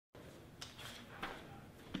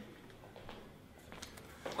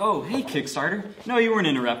Oh, hey Kickstarter. No, you weren't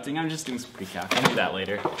interrupting. I'm just doing some pre-calc. I'll do that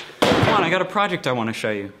later. Come on, I got a project I want to show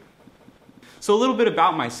you. So a little bit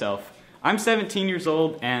about myself. I'm 17 years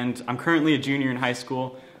old and I'm currently a junior in high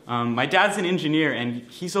school. My dad's an engineer and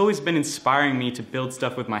he's always been inspiring me to build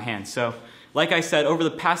stuff with my hands. So, like I said, over the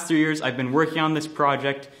past 3 years I've been working on this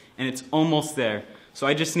project and it's almost there. So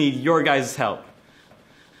I just need your guys' help.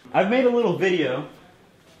 I've made a little video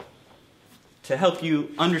to help you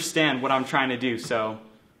understand what I'm trying to do, so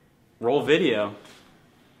roll video.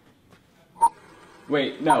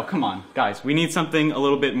 Wait, no, come on, guys. We need something a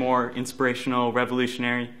little bit more inspirational,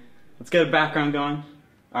 revolutionary. Let's get a background going.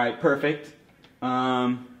 All right, perfect.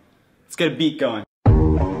 Let's get a beat going.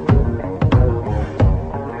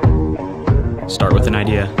 Start with an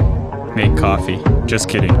idea. Make coffee. Just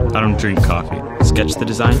kidding, I don't drink coffee. Sketch the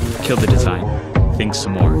design, kill the design. Think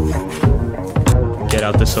some more. Get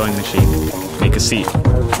out the sewing machine. Make a seat.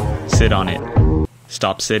 Sit on it.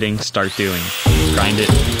 Stop sitting, start doing. Grind it,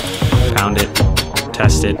 pound it,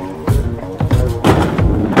 test it.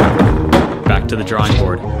 Back to the drawing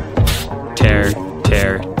board. Tear,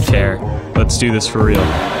 tear, tear. Let's do this for real.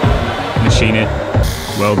 Machine it,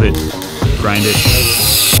 weld it, grind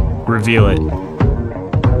it, reveal it.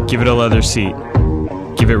 Give it a leather seat.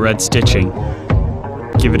 Give it red stitching.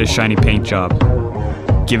 Give it a shiny paint job.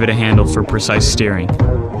 Give it a handle for precise steering.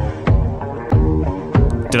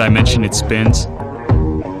 Did I mention it spins?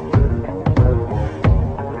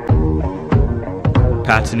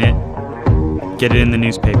 Patent it. Get it in the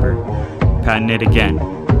newspaper. Patent it again.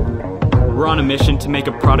 We're on a mission to make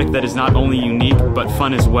a product that is not only unique, but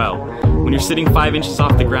fun as well. When you're sitting 5 inches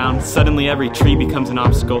off the ground, suddenly every tree becomes an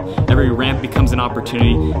obstacle, every ramp becomes an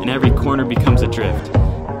opportunity, and every corner becomes a drift.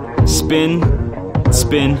 Spin,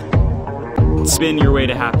 spin, spin your way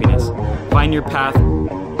to happiness. Find your path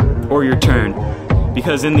or your turn.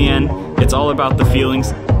 Because in the end, it's all about the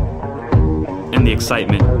feelings and the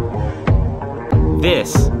excitement.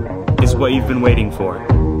 This is what you've been waiting for.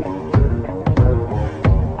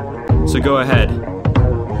 So go ahead,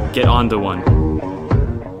 get on to one.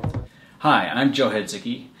 Hi, I'm Joe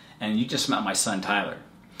Hadzicki, and you just met my son Tyler.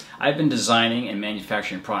 I've been designing and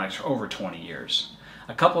manufacturing products for over 20 years.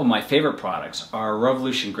 A couple of my favorite products are a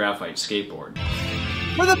Revolution Graphite skateboard.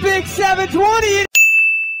 With a big 720,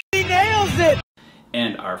 he nails it!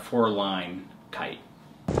 And our 4-line kite.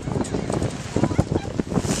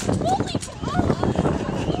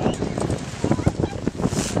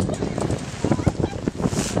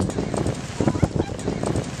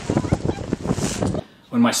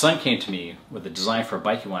 When my son came to me with a design for a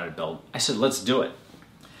bike he wanted to build, I said, let's do it.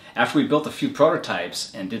 After we built a few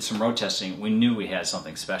prototypes and did some road testing, we knew we had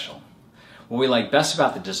something special. What we like best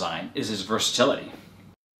about the design is its versatility.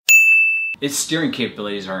 Its steering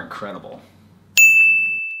capabilities are incredible.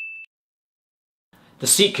 The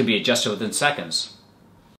seat can be adjusted within seconds.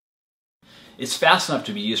 It's fast enough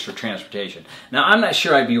to be used for transportation. Now, I'm not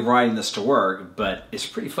sure I'd be riding this to work, but it's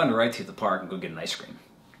pretty fun to ride through the park and go get an ice cream.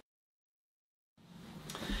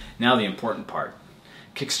 Now the important part.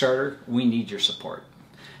 Kickstarter, we need your support.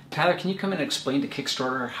 Tyler, can you come in and explain to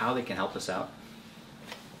Kickstarter how they can help us out?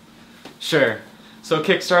 Sure. So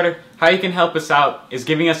Kickstarter, how you can help us out is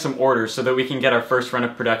giving us some orders so that we can get our first run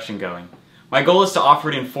of production going. My goal is to offer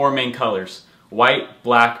it in 4 main colors: white,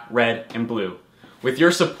 black, red, and blue. With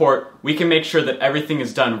your support, we can make sure that everything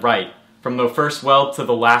is done right. From the first weld to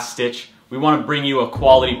the last stitch, we want to bring you a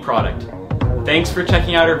quality product. Thanks for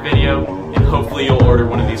checking out our video, and hopefully you'll order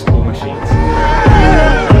one of these cool machines.